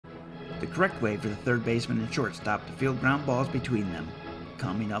The correct way for the third baseman and shortstop to field ground balls between them.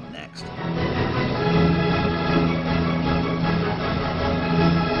 Coming up next.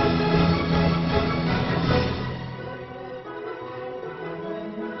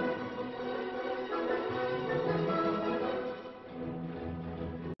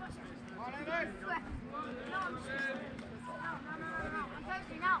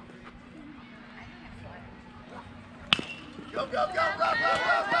 Go, go, go, go, go,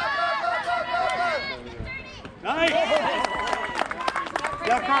 go, go, go, go, go. Nice!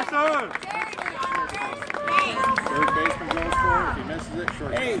 Yeah, Carson! Third baseman goes for it. If he misses it,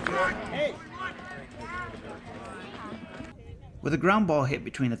 short. Hey! With a ground ball hit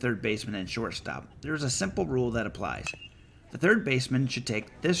between a third baseman and shortstop, there is a simple rule that applies. The third baseman should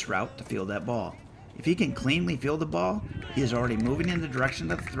take this route to field that ball. If he can cleanly field the ball, he is already moving in the direction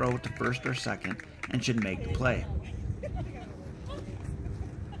of the throw to first or second and should make the play.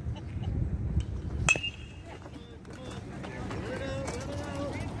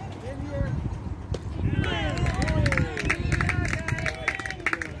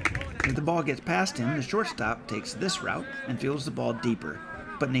 If the ball gets past him, the shortstop takes this route and fields the ball deeper,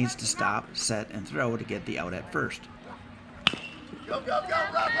 but needs to stop, set, and throw to get the out at first. Go, go, go, go,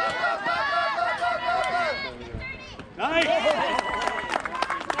 go, go, go, go, go, go. Nice!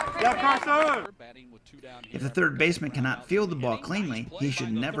 Yeah, Carson! If the third baseman cannot field the ball cleanly, he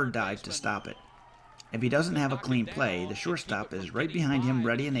should never dive to stop it. If he doesn't have a clean play, the shortstop is right behind him,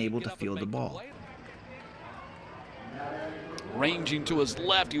 ready and able to field the ball. Ranging to his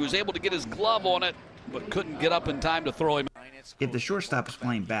left, he was able to get his glove on it, but couldn't get up in time to throw him. If the shortstop is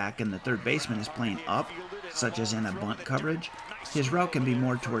playing back and the third baseman is playing up, such as in a bunt coverage, his route can be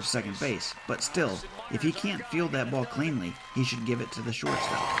more towards second base, but still, if he can't field that ball cleanly, he should give it to the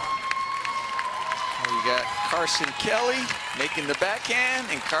shortstop. You got Carson Kelly making the backhand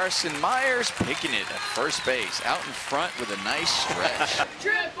and Carson Myers picking it at first base, out in front with a nice stretch.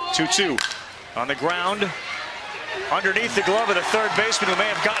 2-2 on the ground. Underneath the glove of the third baseman who may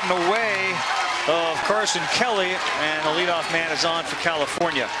have gotten away of Carson Kelly, and the leadoff man is on for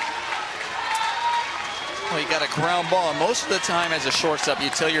California. Well, you got a ground ball, and most of the time as a shortstop, you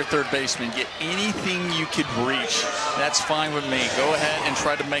tell your third baseman, get anything you could reach. That's fine with me. Go ahead and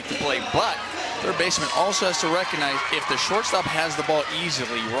try to make the play. But third baseman also has to recognize if the shortstop has the ball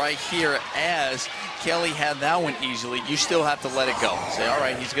easily right here, as Kelly had that one easily, you still have to let it go. Say, all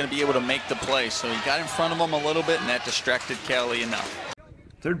right, he's going to be able to make the play. So he got in front of him a little bit, and that distracted Kelly enough.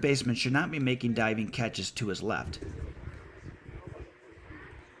 Third baseman should not be making diving catches to his left.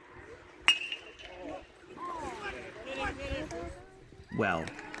 Well,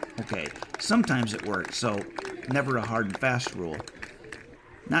 okay, sometimes it works, so never a hard and fast rule.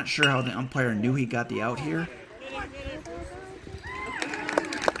 Not sure how the umpire knew he got the out here.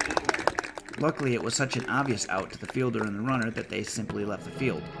 Luckily, it was such an obvious out to the fielder and the runner that they simply left the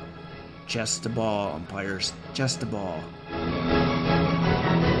field. Chest to ball, umpires, chest to ball.